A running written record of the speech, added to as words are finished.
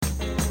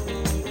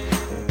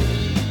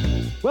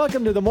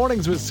Welcome to the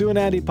Mornings with Sue and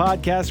Andy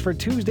podcast for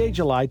Tuesday,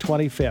 July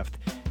 25th.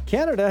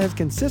 Canada has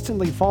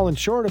consistently fallen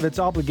short of its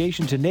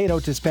obligation to NATO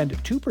to spend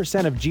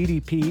 2% of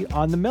GDP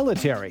on the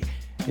military.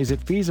 Is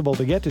it feasible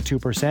to get to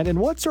 2%, and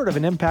what sort of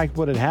an impact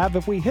would it have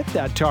if we hit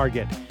that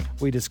target?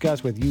 We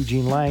discuss with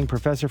Eugene Lang,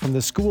 professor from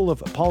the School of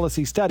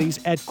Policy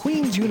Studies at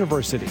Queen's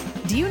University.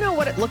 Do you know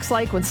what it looks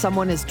like when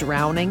someone is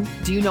drowning?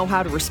 Do you know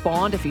how to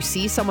respond if you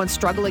see someone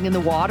struggling in the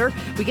water?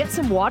 We get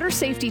some water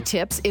safety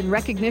tips in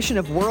recognition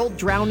of World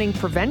Drowning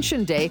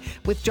Prevention Day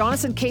with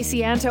Jonathan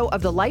Kusyanto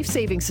of the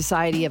Lifesaving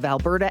Society of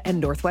Alberta and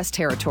Northwest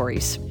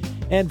Territories.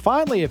 And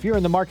finally, if you're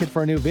in the market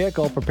for a new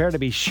vehicle, prepare to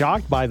be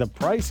shocked by the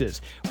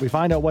prices. We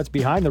find out what's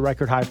behind the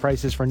record high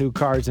prices for new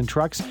cars and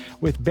trucks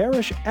with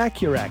Baris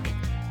Akyrukek,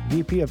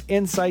 VP of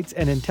Insights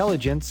and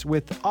Intelligence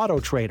with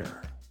AutoTrader.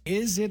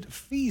 Is it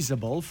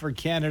feasible for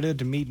Canada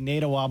to meet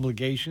NATO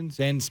obligations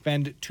and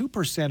spend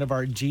 2% of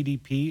our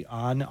GDP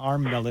on our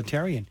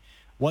military? And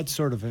what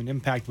sort of an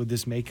impact would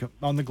this make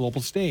on the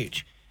global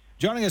stage?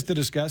 Joining us to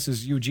discuss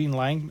is Eugene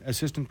Lang,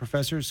 Assistant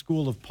Professor,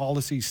 School of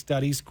Policy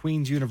Studies,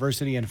 Queen's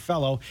University, and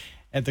Fellow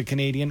at the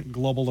Canadian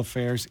Global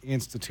Affairs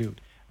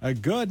Institute.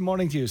 Good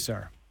morning to you,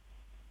 sir.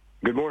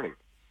 Good morning.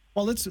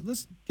 Well,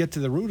 let's get to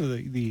the root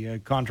of the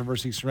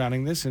controversy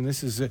surrounding this, and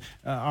this is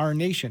our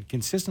nation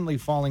consistently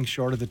falling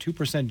short of the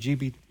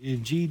 2%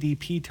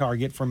 GDP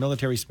target for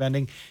military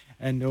spending,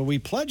 and we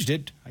pledged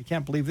it, I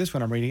can't believe this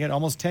when I'm reading it,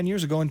 almost 10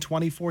 years ago in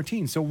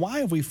 2014. So why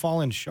have we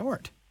fallen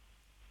short?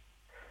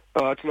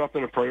 It's not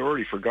been a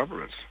priority for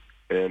governments,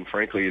 and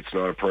frankly, it's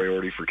not a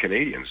priority for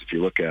Canadians. If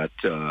you look at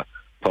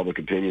public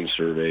opinion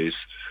surveys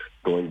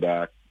going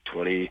back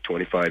 20,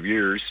 25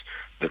 years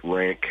that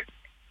rank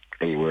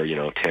anywhere,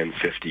 10,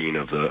 15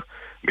 of the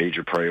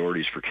major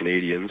priorities for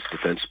Canadians,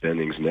 defense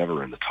spending's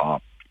never in the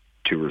top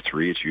 2 or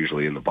 3. It's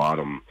usually in the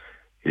bottom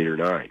 8 or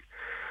 9.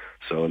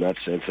 So in that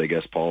sense, I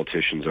guess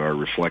politicians are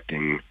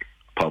reflecting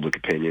public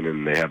opinion,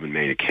 and they haven't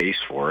made a case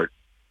for it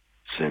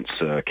since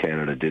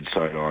Canada did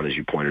sign on, as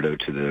you pointed out,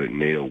 to the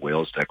NATO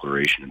Wales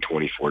Declaration in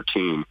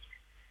 2014,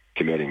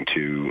 committing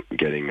to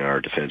getting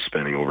our defense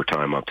spending over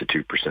time up to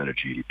 2% of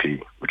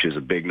GDP, which is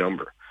a big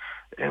number.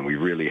 And we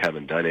really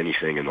haven't done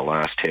anything in the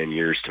last 10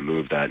 years to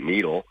move that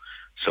needle.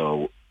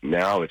 So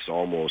now it's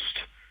almost,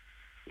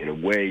 in a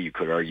way, you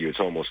could argue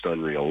it's almost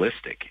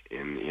unrealistic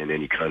in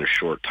any kind of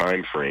short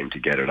time frame to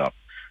get it up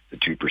to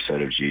 2%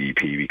 of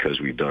GDP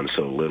because we've done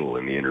so little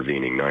in the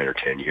intervening 9 or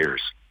 10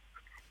 years.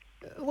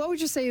 What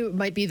would you say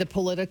might be the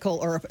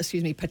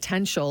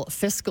potential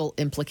fiscal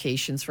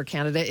implications for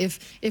Canada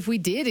if we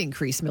did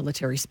increase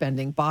military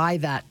spending by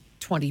that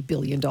 $20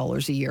 billion a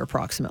year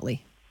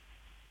approximately?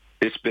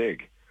 It's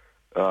big.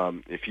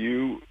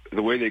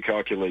 The way they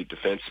calculate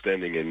defense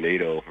spending in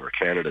NATO, or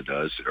Canada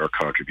does, our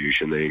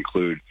contribution, they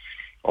include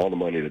all the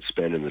money that's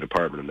spent in the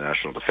Department of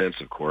National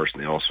Defense, of course,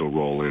 and they also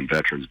roll in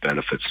veterans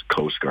benefits,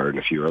 Coast Guard, and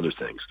a few other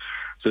things.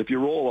 So if you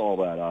roll all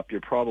that up,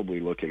 you're probably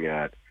looking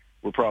at,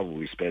 we're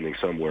probably spending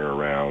somewhere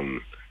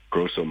around,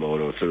 grosso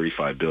modo,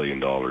 $35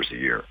 billion a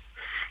year.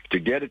 To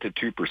get it to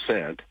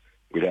 2%,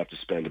 we'd have to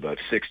spend about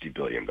 $60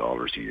 billion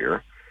a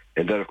year.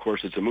 And then, of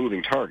course, it's a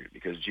moving target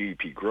because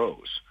GDP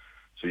grows.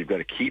 So you've got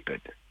to keep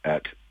it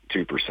at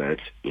 2%,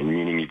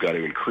 meaning you've got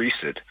to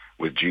increase it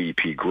with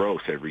GDP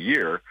growth every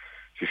year.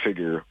 If you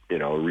figure,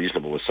 a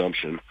reasonable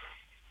assumption,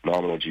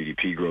 nominal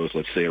GDP growth,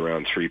 let's say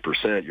around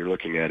 3%, you're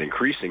looking at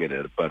increasing it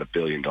at about $1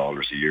 billion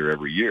a year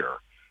every year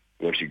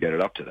once you get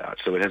it up to that.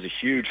 So it has a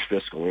huge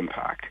fiscal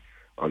impact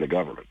on the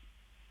government.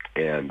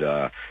 And,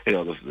 the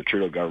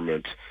Trudeau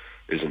government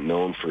isn't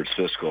known for its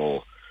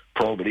fiscal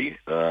probity,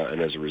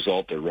 and as a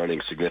result, they're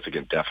running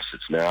significant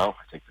deficits now.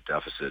 I think the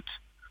deficit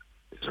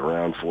is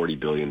around $40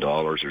 billion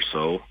or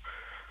so,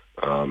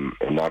 and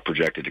not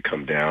projected to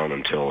come down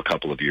until a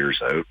couple of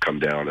years out, come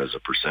down as a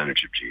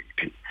percentage of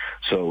GDP.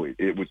 So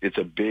it's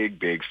a big,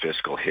 big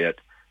fiscal hit,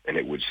 and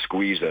it would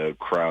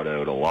crowd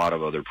out a lot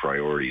of other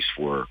priorities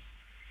for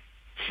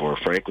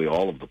frankly,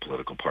 all of the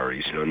political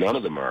parties. None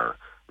of them are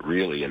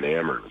really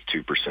enamored with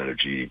 2% of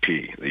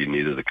GDP.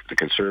 Neither the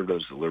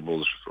Conservatives, the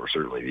Liberals, or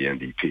certainly the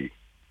NDP.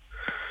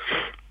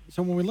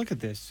 So when we look at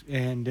this,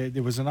 and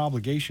there was an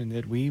obligation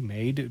that we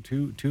made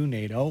to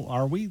NATO,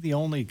 are we the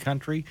only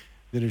country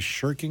that is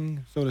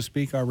shirking, so to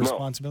speak, our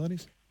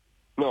responsibilities?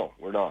 No,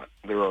 we're not.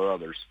 There are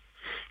others.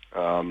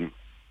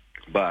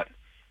 But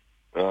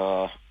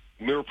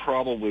we're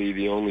probably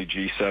the only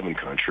G7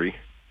 country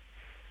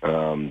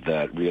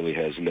that really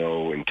has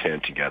no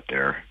intent to get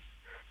there.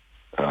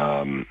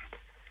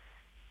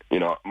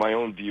 My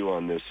own view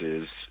on this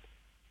is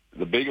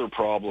the bigger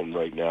problem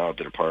right now at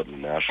the Department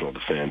of National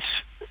Defense,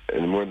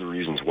 and one of the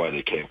reasons why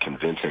they can't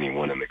convince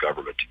anyone in the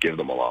government to give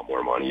them a lot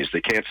more money, is they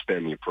can't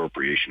spend the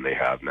appropriation they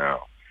have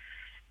now.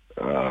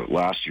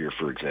 Last year,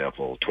 for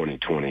example,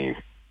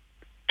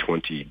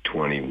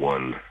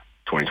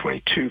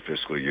 2022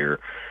 fiscal year,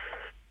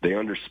 they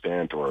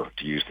underspent, or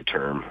to use the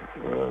term,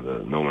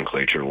 the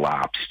nomenclature,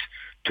 lapsed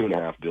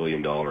 $2.5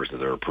 billion of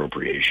their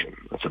appropriation.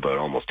 That's about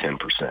almost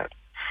 10%.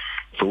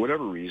 For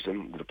whatever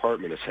reason, the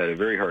department has had a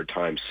very hard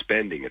time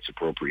spending its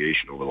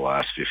appropriation over the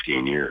last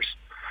 15 years.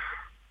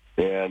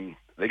 And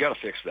they got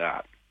to fix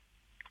that,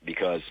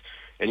 because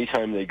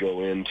anytime they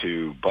go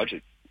into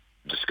budget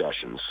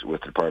discussions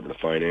with the Department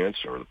of Finance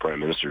or the Prime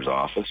Minister's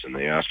office and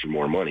they ask for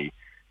more money,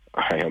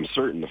 I am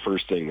certain the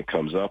first thing that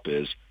comes up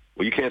is,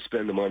 well, you can't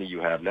spend the money you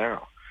have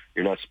now.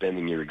 You're not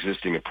spending your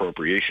existing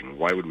appropriation.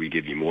 Why would we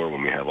give you more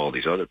when we have all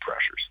these other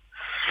pressures?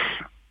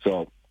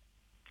 So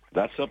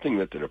that's something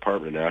that the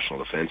Department of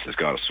National Defense has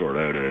got to sort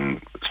out.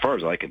 And as far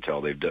as I can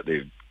tell, they've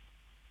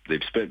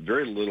spent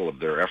very little of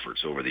their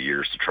efforts over the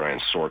years to try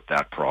and sort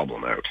that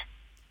problem out.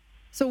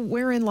 So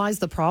wherein lies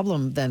the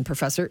problem then,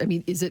 Professor? I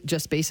mean, is it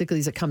just basically,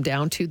 does it come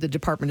down to the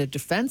Department of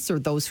Defense or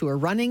those who are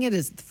running it?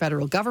 Is it the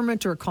federal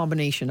government or a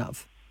combination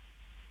of?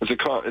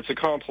 It's a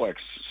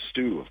complex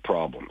stew of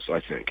problems,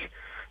 I think,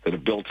 that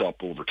have built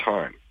up over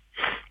time.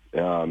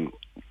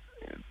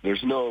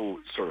 There's no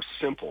sort of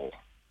simple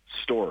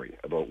story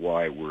about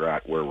why we're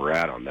at where we're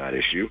at on that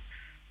issue.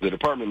 The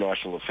Department of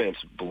National Defense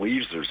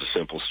believes there's a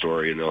simple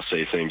story, and they'll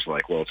say things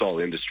like, well, it's all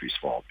industry's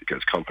fault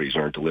because companies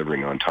aren't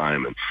delivering on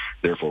time, and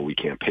therefore we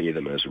can't pay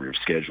them as we've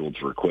scheduled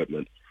for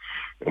equipment,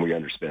 and we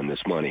underspend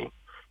this money.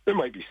 There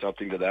might be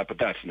something to that, but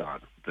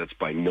that's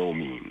by no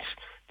means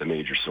the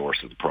major source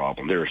of the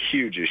problem. There are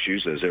huge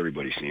issues, as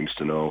everybody seems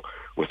to know,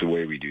 with the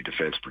way we do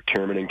defense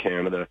procurement in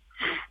Canada,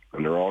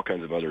 and there are all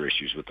kinds of other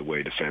issues with the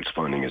way defense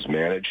funding is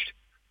managed,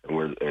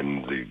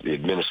 and the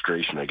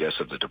administration, I guess,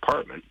 of the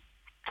department,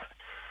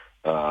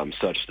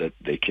 such that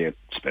they can't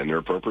spend their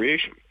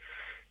appropriation.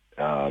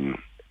 And,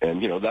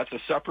 that's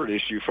a separate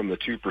issue from the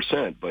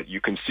 2%, but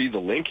you can see the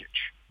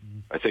linkage.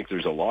 I think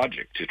there's a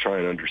logic to try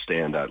and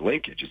understand that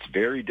linkage. It's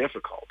very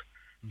difficult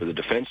for the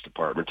Defense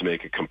Department to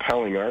make a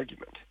compelling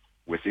argument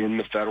within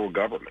the federal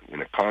government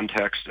in a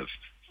context of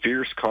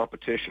fierce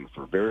competition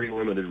for very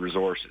limited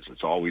resources.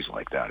 It's always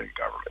like that in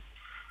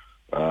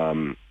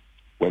government,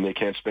 when they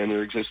can't spend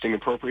their existing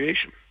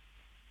appropriation.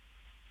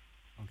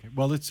 Okay.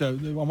 Well,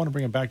 I want to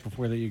bring it back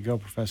before that you go,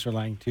 Professor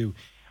Lang, to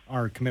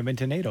our commitment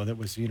to NATO that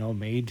was,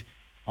 made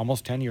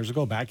almost 10 years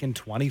ago, back in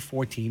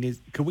 2014.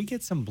 Could we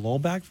get some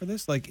blowback for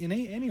this? Like in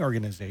any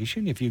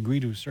organization, if you agree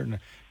to certain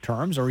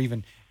terms or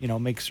even,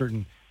 make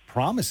certain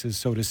promises,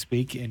 so to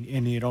speak, and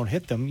you don't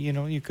hit them,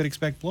 you could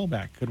expect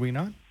blowback. Could we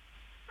not?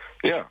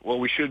 Yeah, well,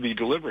 we should be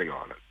delivering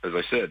on it. As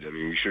I said,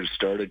 we should have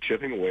started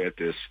chipping away at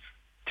this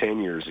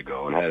 10 years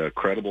ago and had a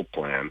credible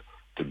plan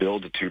to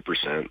build to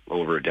 2%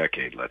 over a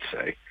decade, let's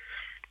say,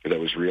 that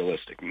was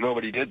realistic.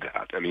 Nobody did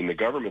that. The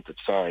government that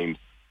signed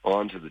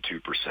on to the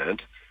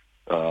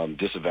 2%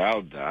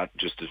 disavowed that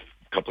just a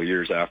couple of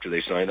years after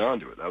they signed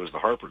on to it. That was the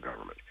Harper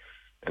government.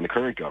 And the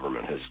current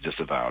government has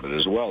disavowed it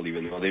as well,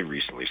 even though they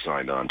recently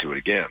signed on to it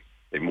again.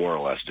 They more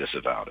or less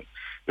disavowed it.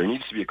 There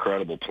needs to be a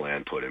credible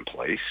plan put in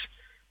place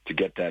to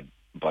get that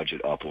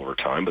budget up over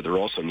time, but there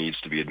also needs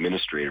to be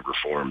administrative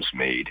reforms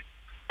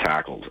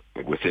tackled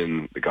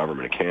within the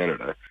government of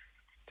Canada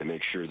to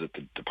make sure that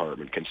the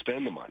department can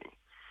spend the money.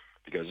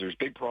 Because there's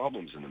big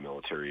problems in the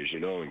military, as you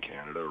know, in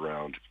Canada,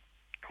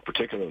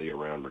 particularly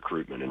around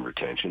recruitment and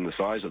retention. The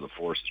size of the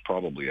force is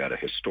probably at a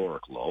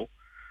historic low.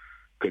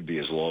 Could be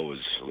as low as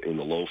in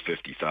the low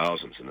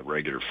 50,000s in the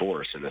regular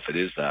force. And if it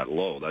is that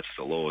low, that's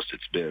the lowest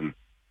it's been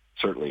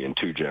certainly in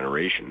 2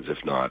 generations,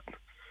 if not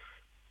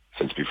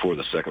since before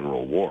the Second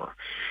World War.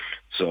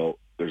 So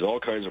there's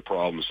all kinds of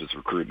problems with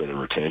recruitment and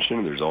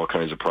retention. There's all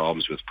kinds of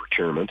problems with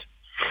procurement.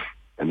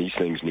 And these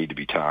things need to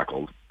be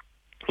tackled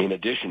in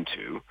addition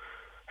to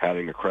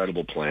having a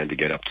credible plan to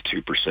get up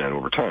to 2%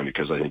 over time,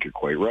 because I think you're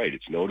quite right.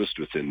 It's noticed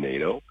within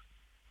NATO.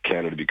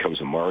 Canada becomes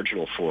a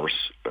marginal force,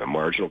 a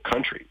marginal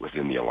country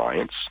within the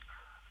alliance.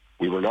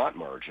 We were not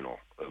marginal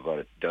about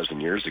a dozen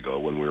years ago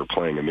when we were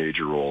playing a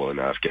major role in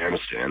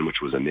Afghanistan,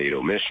 which was a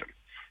NATO mission.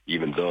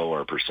 Even though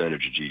our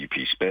percentage of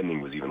GDP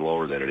spending was even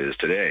lower than it is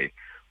today,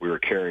 we were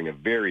carrying a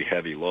very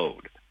heavy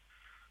load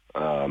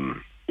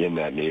in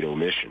that NATO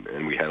mission,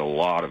 and we had a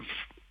lot of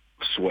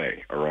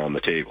sway around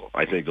the table.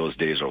 I think those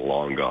days are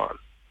long gone.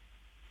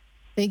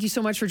 Thank you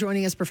so much for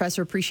joining us,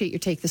 Professor. Appreciate your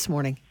take this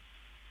morning.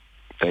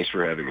 Thanks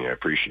for having me. I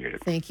appreciate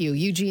it. Thank you.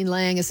 Eugene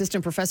Lang,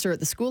 Assistant Professor at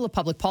the School of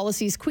Public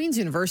Policies, Queen's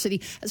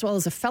University, as well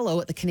as a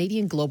Fellow at the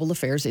Canadian Global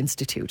Affairs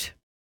Institute.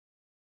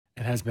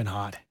 It has been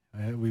hot.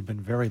 We've been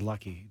very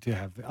lucky to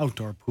have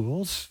outdoor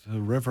pools, a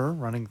river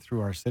running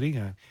through our city,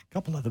 a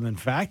couple of them, in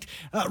fact.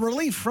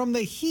 Relief from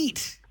the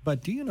heat.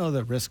 But do you know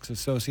the risks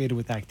associated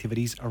with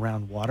activities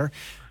around water?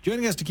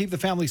 Joining us to keep the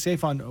family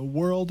safe on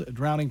World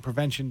Drowning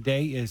Prevention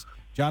Day is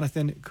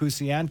Jonathan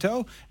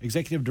Kusyanto,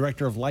 Executive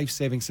Director of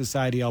Lifesaving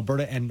Society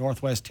Alberta and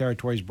Northwest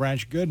Territories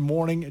Branch. Good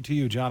morning to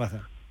you,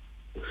 Jonathan.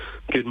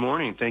 Good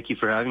morning. Thank you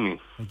for having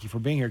me. Thank you for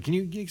being here. Can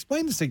you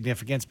explain the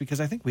significance?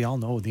 Because I think we all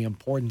know the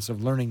importance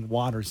of learning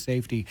water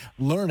safety,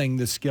 learning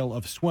the skill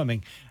of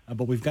swimming,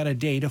 but we've got a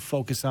day to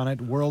focus on it,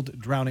 World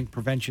Drowning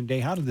Prevention Day.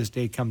 How did this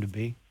day come to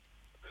be?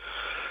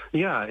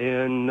 Yeah,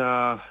 in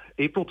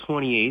April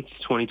 28th,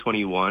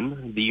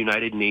 2021, the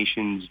United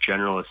Nations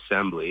General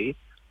Assembly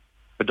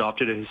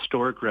adopted a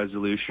historic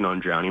resolution on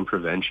drowning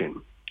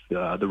prevention.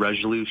 The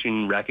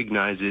resolution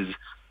recognizes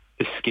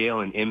the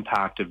scale and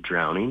impact of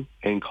drowning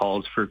and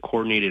calls for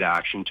coordinated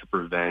action to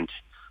prevent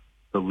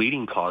the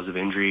leading cause of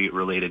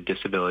injury-related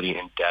disability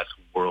and death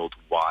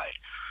worldwide.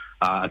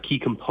 A key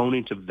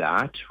component of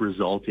that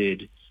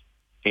resulted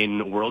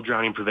in World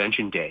Drowning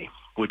Prevention Day,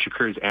 which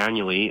occurs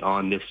annually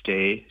on this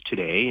day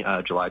today,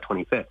 July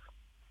 25th.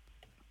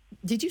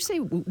 Did you say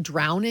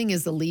drowning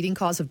is the leading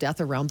cause of death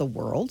around the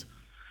world?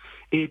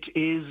 It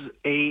is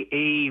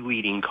a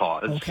leading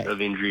cause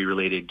of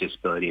injury-related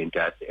disability and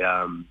death.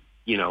 And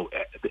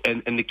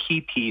the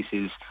key piece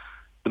is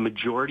the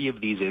majority of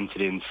these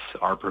incidents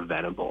are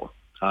preventable.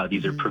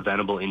 These are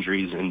preventable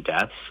injuries and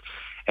deaths.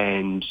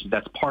 And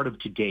that's part of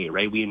today,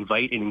 right? We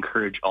invite and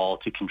encourage all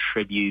to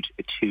contribute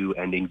to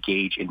and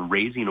engage in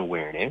raising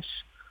awareness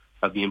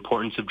of the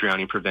importance of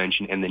drowning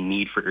prevention and the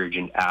need for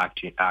urgent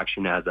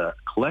action as a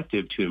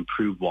collective to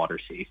improve water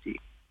safety.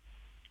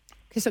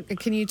 Okay, so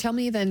can you tell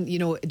me then,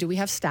 do we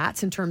have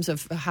stats in terms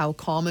of how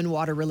common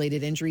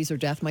water-related injuries or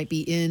death might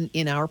be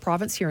in our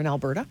province here in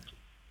Alberta?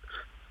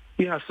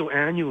 Yeah, so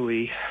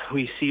annually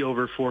we see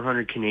over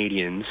 400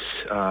 Canadians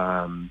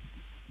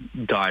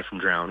die from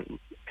drowning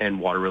and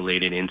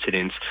water-related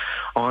incidents.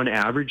 On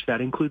average, that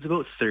includes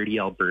about 30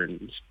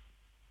 Albertans.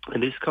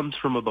 And this comes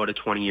from about a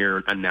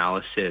 20-year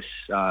analysis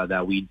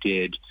that we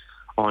did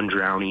on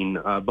drowning,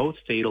 both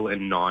fatal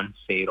and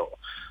non-fatal.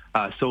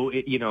 So,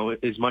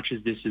 as much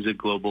as this is a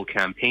global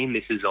campaign,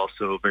 this is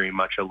also very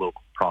much a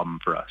local problem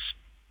for us.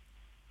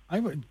 I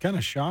was kind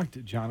of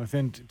shocked,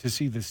 Jonathan, to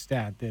see the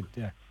stat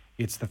that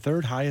it's the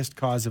third highest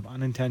cause of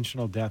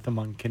unintentional death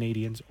among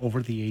Canadians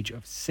over the age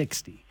of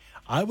 60.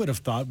 I would have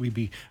thought we'd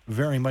be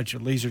very much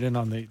lasered in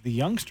on the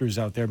youngsters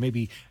out there.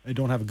 Maybe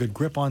don't have a good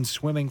grip on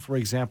swimming, for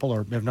example,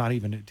 or have not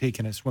even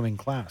taken a swimming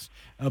class.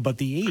 But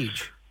the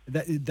age,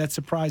 that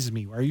surprises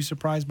me. Are you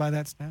surprised by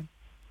that stat?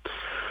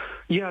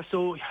 Yeah,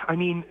 so, I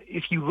mean,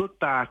 if you look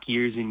back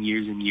years and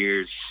years and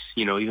years,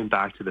 even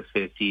back to the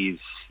 50s,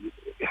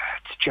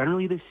 it's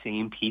generally the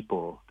same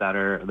people that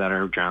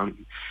are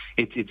drowning.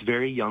 It's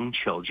very young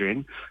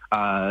children. The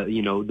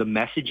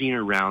messaging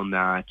around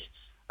that,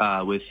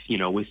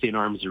 within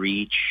arm's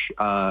reach,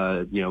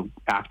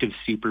 active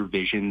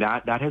supervision,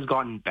 that has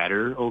gotten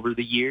better over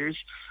the years.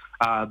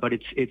 But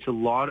it's a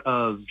lot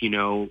of,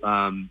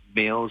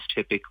 males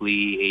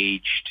typically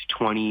aged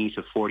 20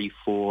 to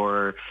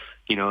 44,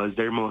 as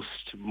they're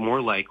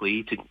more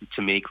likely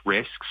to make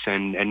risks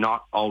and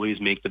not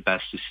always make the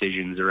best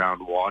decisions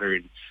around water.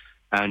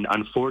 And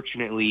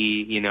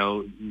unfortunately,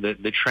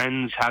 the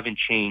trends haven't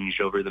changed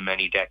over the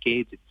many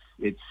decades.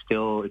 It's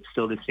still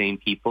the same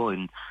people.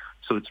 And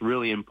so it's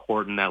really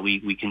important that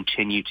we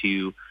continue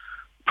to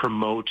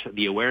promote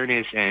the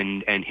awareness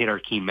and hit our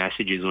key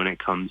messages when it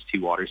comes to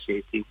water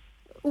safety.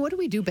 What do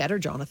we do better,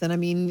 Jonathan? I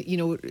mean,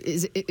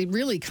 it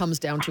really comes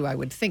down to, I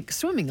would think,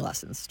 swimming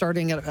lessons,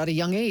 starting at a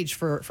young age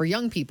for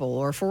young people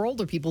or for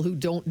older people who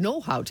don't know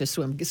how to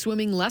swim.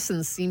 Swimming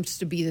lessons seems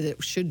to be that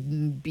it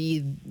should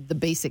be the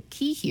basic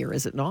key here,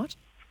 is it not?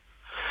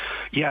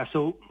 Yeah,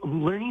 so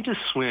learning to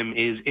swim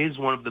is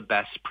one of the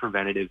best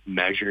preventative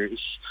measures.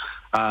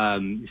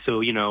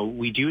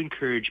 We do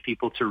encourage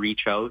people to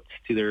reach out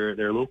to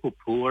their local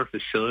pool or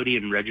facility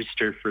and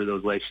register for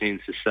those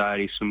Lifesaving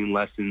Society swimming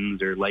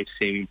lessons or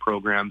life-saving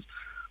programs.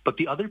 But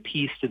the other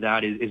piece to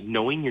that is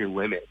knowing your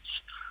limits,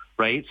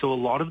 right? So a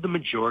lot of the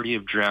majority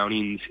of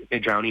drowning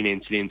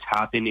incidents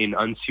happen in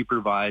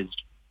unsupervised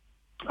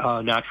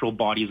natural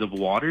bodies of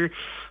water.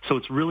 So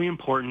it's really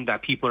important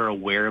that people are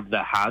aware of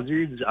the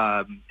hazards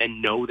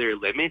and know their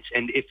limits.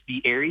 And if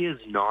the area is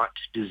not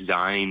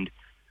designed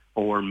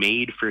or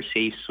made for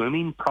safe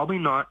swimming, probably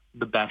not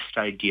the best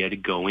idea to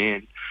go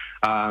in.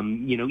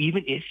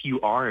 Even if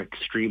you are an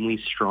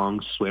extremely strong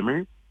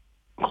swimmer,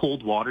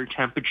 cold water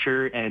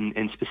temperature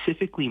and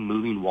specifically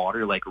moving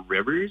water like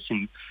rivers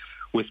and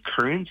with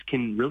currents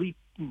can really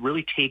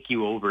take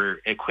you over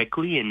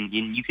quickly, and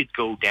you could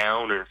go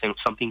down or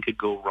something could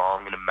go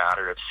wrong in a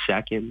matter of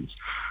seconds.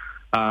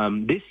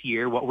 This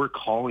year, what we're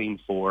calling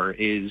for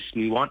is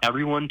we want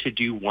everyone to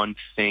do one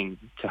thing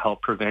to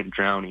help prevent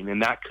drowning,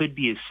 and that could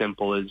be as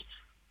simple as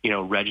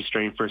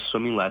registering for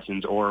swimming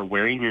lessons or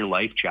wearing your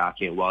life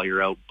jacket while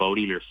you're out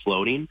boating or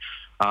floating,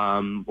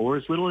 or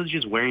as little as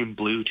just wearing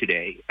blue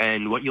today.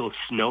 And what you'll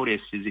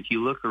notice is if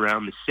you look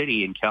around the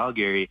city in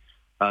Calgary,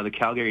 the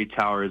Calgary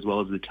Tower as well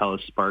as the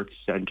TELUS Sparks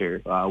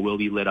Center will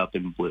be lit up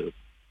in blue.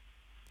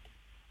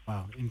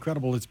 Wow,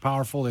 incredible. It's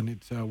powerful, and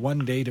it's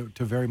one day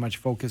to very much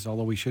focus,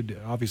 although we should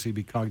obviously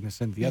be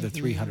cognizant of the other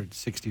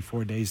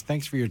 364 days.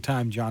 Thanks for your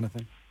time,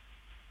 Jonathan.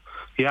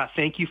 Yeah,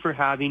 thank you for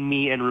having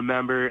me. And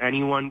remember,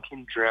 anyone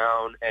can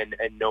drown, and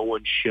no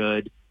one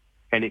should.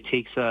 And it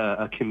takes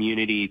a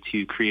community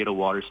to create a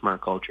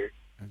water-smart culture.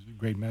 That's a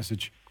great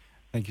message.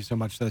 Thank you so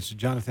much. That's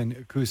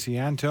Jonathan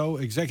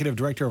Kusyanto, Executive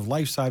Director of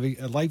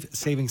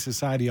Lifesaving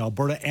Society,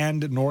 Alberta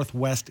and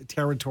Northwest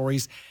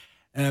Territories.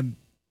 I'm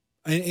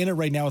in it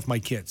right now with my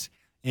kids,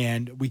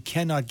 and we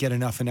cannot get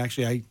enough. And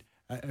actually,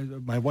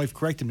 my wife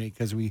corrected me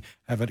because we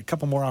have a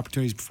couple more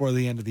opportunities before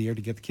the end of the year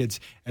to get the kids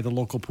at the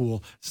local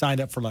pool signed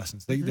up for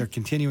lessons. They're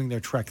continuing their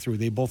trek through.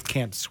 They both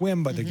can't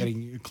swim, but they're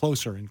getting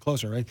closer and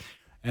closer, right?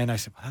 And I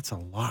said, well, that's a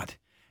lot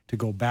to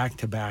go back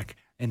to back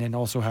and then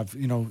also have,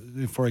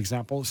 for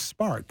example,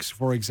 Sparks,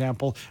 for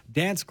example,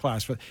 dance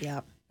class.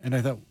 Yeah. And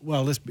I thought,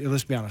 well, let's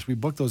be honest. We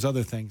booked those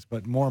other things,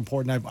 but more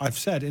important, I've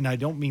said, and I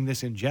don't mean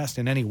this in jest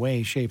in any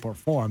way, shape, or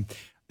form,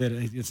 that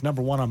it's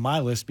number one on my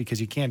list because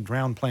you can't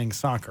drown playing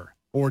soccer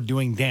or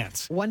doing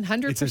dance.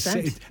 100%.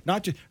 It's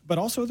not just, but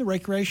also the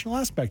recreational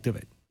aspect of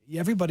it.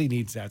 Everybody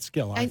needs that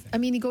skill, I think. I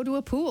mean, you go to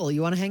a pool,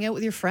 you want to hang out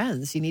with your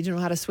friends, you need to know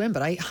how to swim.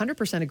 But I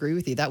 100% agree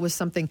with you. That was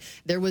something,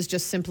 there was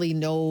just simply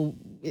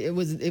it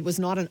was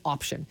not an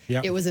option.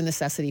 Yep. It was a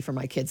necessity for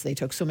my kids. They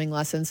took swimming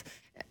lessons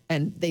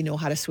and they know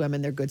how to swim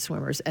and they're good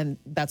swimmers. And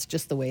that's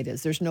just the way it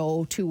is. There's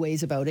no two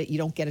ways about it. You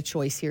don't get a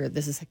choice here.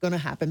 This is going to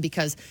happen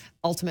because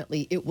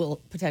ultimately it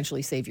will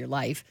potentially save your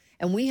life.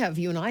 And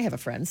you and I have a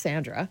friend,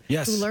 Sandra,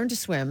 yes, who learned to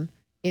swim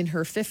in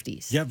her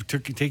 50s. Yeah,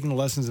 taking the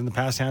lessons in the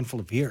past handful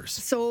of years.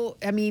 So,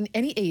 I mean,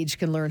 any age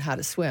can learn how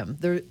to swim.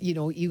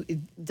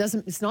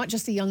 It's not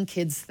just a young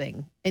kids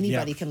thing.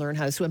 Anybody can learn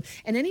how to swim.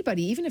 And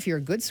anybody, even if you're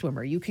a good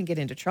swimmer, you can get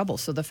into trouble.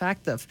 So the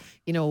fact of,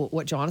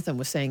 what Jonathan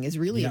was saying is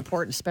really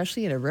important,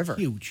 especially in a river.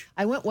 Huge.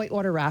 I went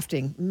whitewater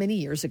rafting many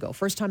years ago.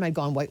 First time I'd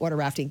gone whitewater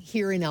rafting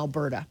here in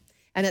Alberta.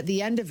 And at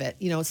the end of it,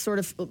 it's sort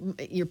of,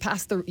 you're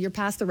past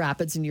the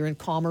rapids and you're in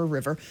calmer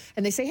river.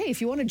 And they say, hey,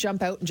 if you want to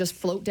jump out and just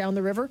float down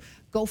the river,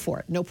 go for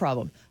it. No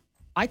problem.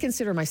 I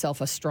consider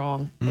myself a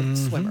strong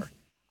swimmer.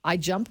 I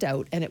jumped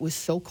out and it was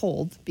so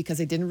cold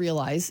because I didn't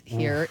realize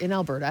here in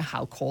Alberta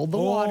how cold the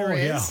water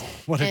is. Yeah.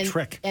 What a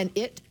trick. And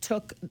it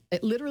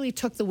literally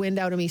took the wind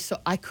out of me. So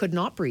I could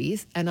not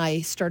breathe and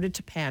I started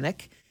to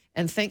panic.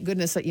 And thank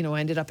goodness that, I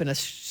ended up in a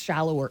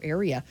shallower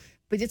area.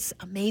 But it's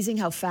amazing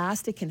how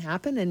fast it can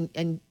happen,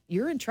 and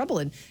you're in trouble.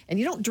 And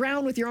you don't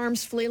drown with your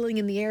arms flailing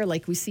in the air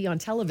like we see on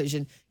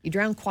television. You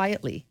drown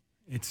quietly.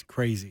 It's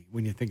crazy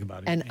when you think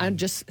about it. And I'm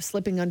just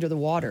slipping under the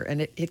water,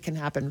 and it can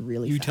happen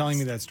really fast. You telling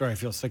me that story, I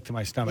feel sick to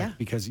my stomach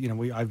because,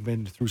 I've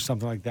been through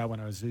something like that when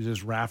I was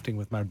just rafting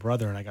with my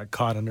brother, and I got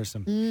caught under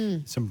some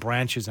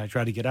branches, and I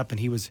tried to get up, and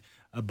he was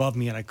above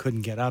me, and I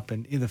couldn't get up,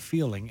 and the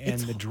feeling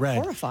and the dread.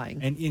 It's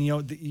horrifying. And,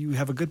 you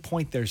have a good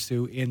point there,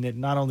 Sue, in that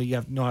not only you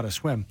have to know how to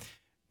swim,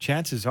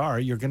 chances are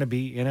you're going to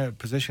be in a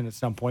position at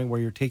some point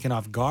where you're taken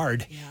off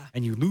guard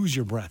and you lose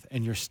your breath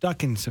and you're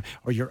stuck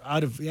or you're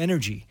out of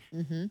energy.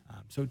 Mm-hmm.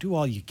 So do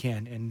all you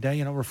can and,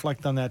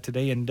 reflect on that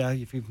today. And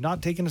if you've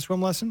not taken a swim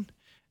lesson,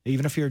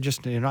 even if you're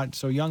not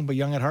so young, but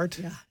young at heart,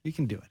 you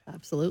can do it.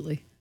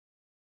 Absolutely.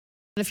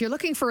 If you're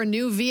looking for a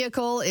new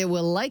vehicle, it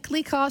will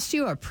likely cost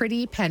you a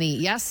pretty penny.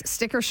 Yes,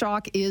 sticker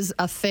shock is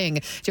a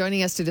thing.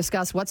 Joining us to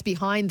discuss what's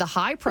behind the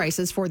high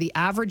prices for the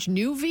average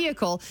new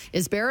vehicle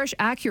is Baris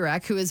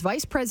Akyrukek, who is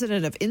Vice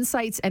President of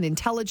Insights and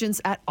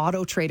Intelligence at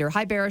AutoTrader.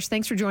 Hi, Baris.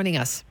 Thanks for joining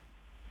us.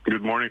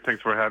 Good morning.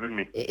 Thanks for having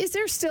me. Is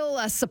there still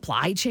a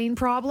supply chain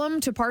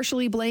problem to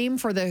partially blame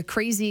for the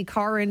crazy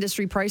car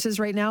industry prices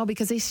right now?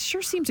 Because they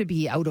sure seem to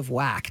be out of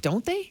whack,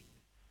 don't they?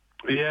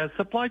 Yeah,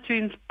 supply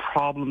chain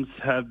problems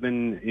have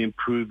been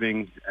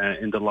improving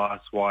in the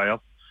last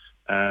while.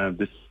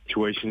 The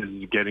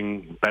situation is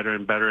getting better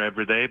and better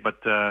every day, but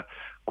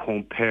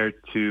compared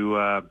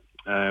to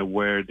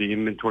where the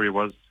inventory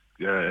was,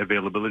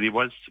 availability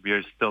was, we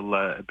are still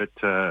a bit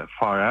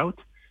far out.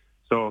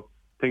 So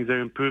things are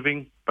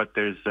improving, but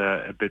there's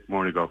a bit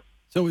more to go.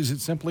 So is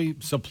it simply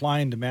supply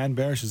and demand,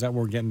 Baris? Is that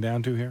what we're getting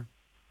down to here?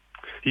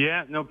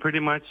 Yeah, no, pretty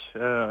much.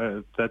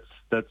 That's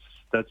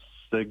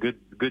a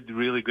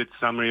really good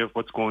summary of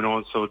what's going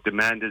on. So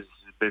demand has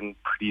been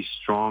pretty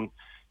strong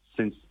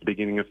since the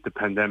beginning of the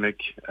pandemic.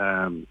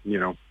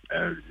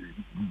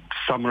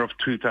 Summer of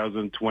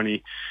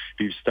 2020,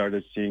 we've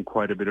started seeing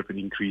quite a bit of an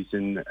increase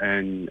in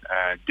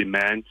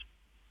demand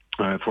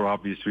for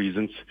obvious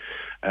reasons.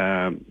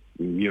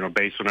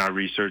 Based on our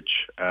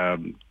research,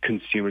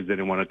 consumers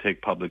didn't want to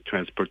take public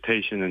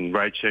transportation and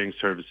ride-sharing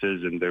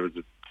services, and there was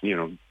a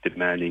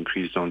demand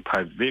increase on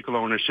private vehicle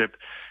ownership.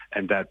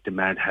 And that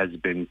demand has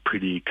been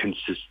pretty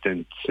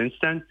consistent since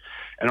then.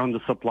 And on the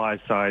supply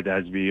side,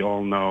 as we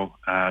all know,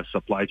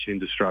 supply chain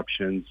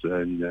disruptions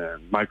and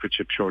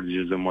microchip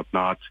shortages and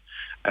whatnot,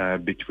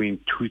 between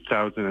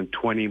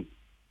 2020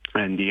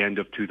 and the end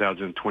of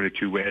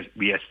 2022,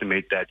 we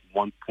estimate that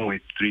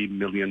 1.3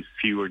 million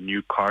fewer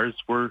new cars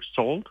were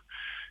sold.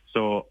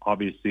 So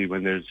obviously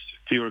when there's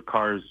fewer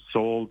cars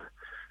sold,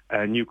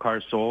 new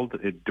cars sold,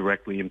 it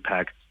directly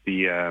impacts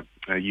the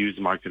used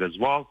market as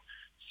well.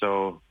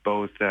 So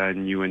both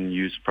new and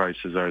used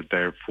prices are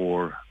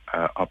therefore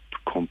up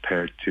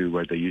compared to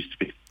where they used to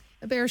be.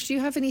 Baris, do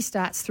you have any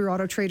stats through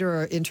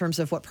AutoTrader in terms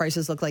of what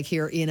prices look like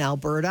here in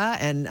Alberta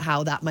and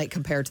how that might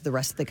compare to the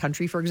rest of the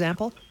country, for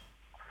example?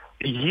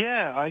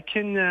 Yeah, I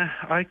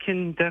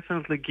can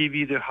definitely give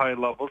you the high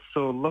level.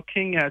 So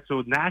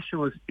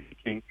nationally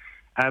speaking,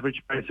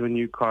 average price of a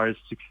new car is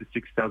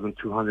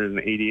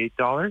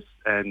 $66,288,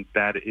 and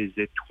that is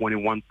a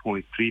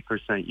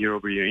 21.3%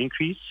 year-over-year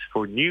increase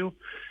for new.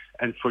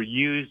 And for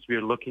used,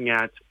 we're looking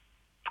at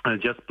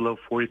just below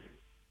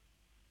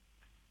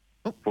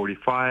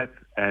 45,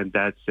 and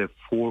that's a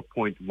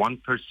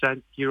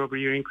 4.1%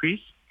 year-over-year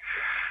increase.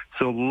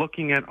 So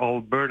looking at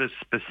Alberta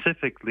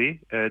specifically,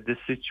 the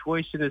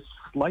situation is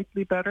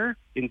slightly better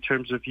in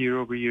terms of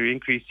year-over-year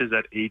increases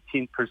at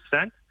 18%,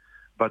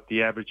 but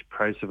the average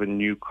price of a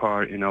new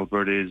car in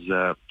Alberta is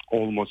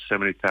almost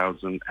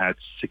 $70,000 at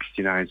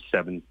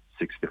 $69,764.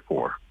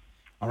 All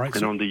right.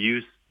 And on the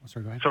used...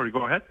 Sorry, go ahead. Sorry,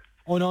 go ahead.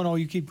 Oh, no,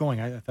 you keep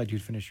going. I thought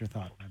you'd finish your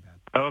thought. My bad.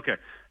 Oh, okay.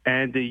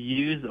 And the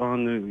used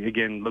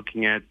again,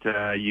 looking at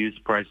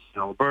used prices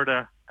in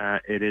Alberta,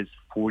 it is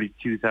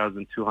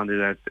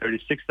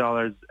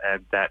 $42,236,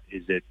 and that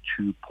is a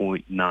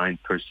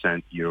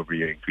 2.9%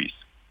 year-over-year increase.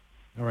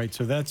 All right,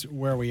 so that's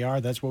where we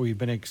are. That's what we've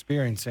been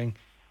experiencing.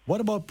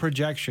 What about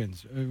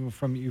projections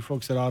from you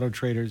folks at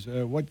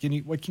AutoTraders? What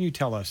can you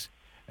tell us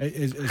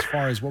as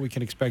far as what we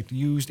can expect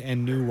used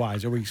and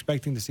new-wise? Are we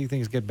expecting to see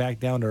things get back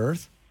down to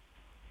earth?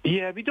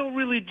 Yeah, we don't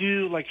really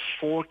do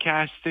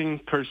forecasting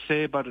per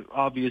se, but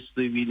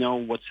obviously we know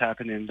what's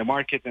happening in the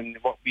market, and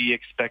what we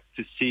expect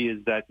to see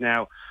is that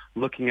now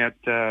looking at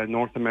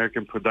North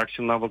American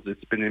production levels,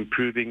 it's been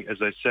improving, as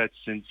I said,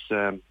 since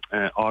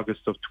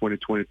August of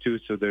 2022.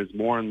 So there's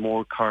more and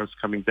more cars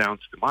coming down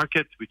to the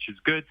market, which is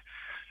good.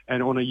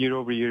 And on a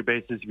year-over-year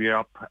basis, we're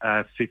up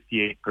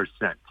 58%.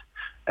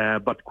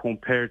 But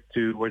compared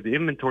to where the new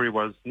inventory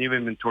was in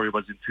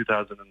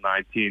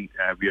 2019,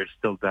 we are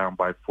still down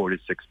by 46%.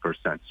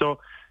 So,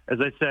 as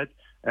I said,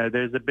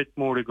 there's a bit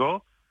more to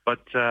go.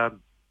 But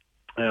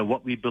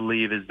what we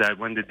believe is that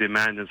when the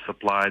demand and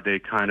supply, they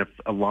kind of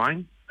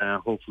align,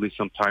 hopefully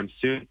sometime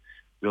soon,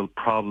 we'll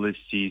probably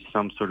see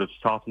some sort of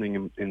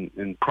softening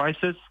in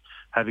prices.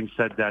 Having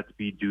said that,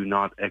 we do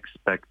not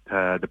expect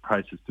the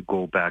prices to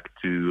go back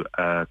to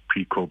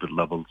pre-COVID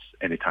levels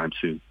anytime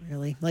soon.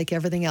 Really? Like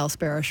everything else,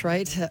 Baris,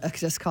 right? It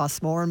just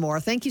costs more and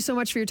more. Thank you so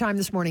much for your time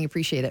this morning.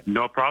 Appreciate it.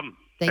 No problem.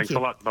 Thanks a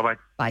lot. Bye-bye.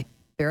 Bye.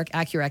 Baris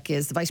Akyrukek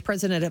is the Vice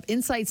President of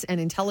Insights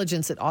and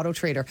Intelligence at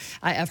AutoTrader.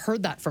 I've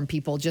heard that from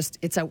people. Just,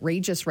 it's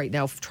outrageous right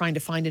now trying to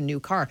find a new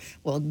car.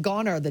 Well,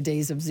 gone are the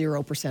days of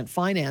 0%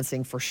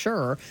 financing for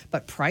sure,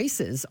 but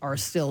prices are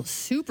still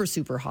super,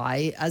 super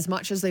high, as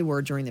much as they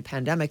were during the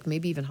pandemic,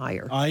 maybe even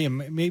higher. I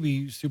am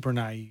maybe super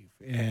naive,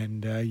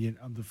 and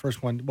I'm the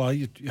first one. Well,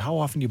 how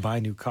often do you buy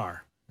a new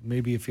car?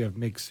 Maybe if you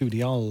make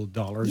Sudial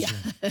dollars, you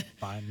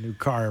buy a new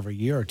car every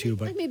year or two.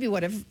 But maybe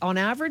on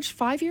average,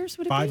 5 years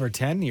would it be? 5 or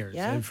 10 years.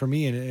 Yeah. And for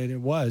me, it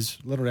was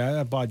literally,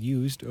 I bought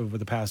used over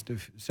the past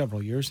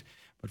several years,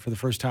 but for the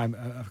first time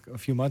a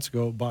few months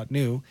ago, bought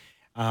new.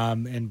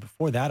 And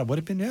before that, it would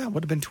have been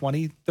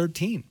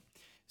 2013.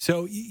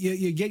 So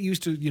you get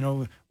used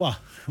to,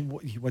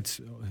 what's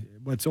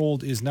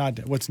old is not,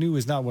 what's new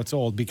is not what's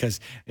old, because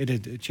it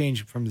had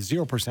changed from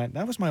 0%.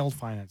 That was my old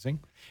financing.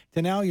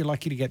 To now you're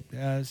lucky to get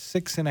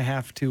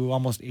 6.5% to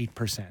almost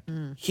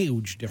 8%.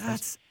 Huge difference.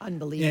 That's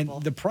unbelievable.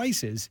 And the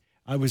prices,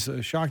 I was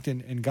shocked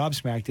and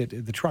gobsmacked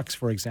at the trucks,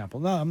 for example.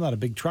 No, I'm not a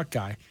big truck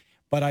guy,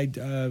 but I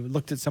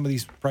looked at some of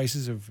these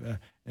prices of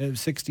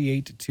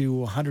 $68,000 to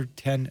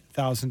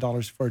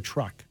 $110,000 for a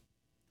truck.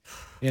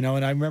 And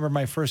I remember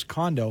my first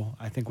condo,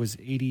 I think, was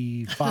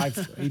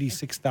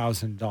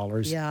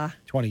 $86,000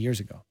 20 years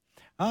ago.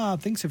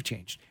 Things have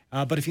changed.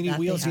 But if you need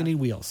wheels, you need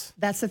wheels.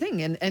 That's the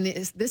thing. And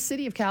this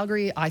city of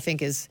Calgary, I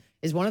think, is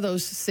one of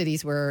those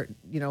cities where,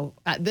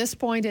 at this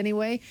point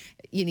anyway,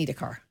 you need a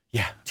car.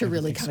 Yeah. To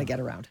really kind of get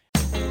around.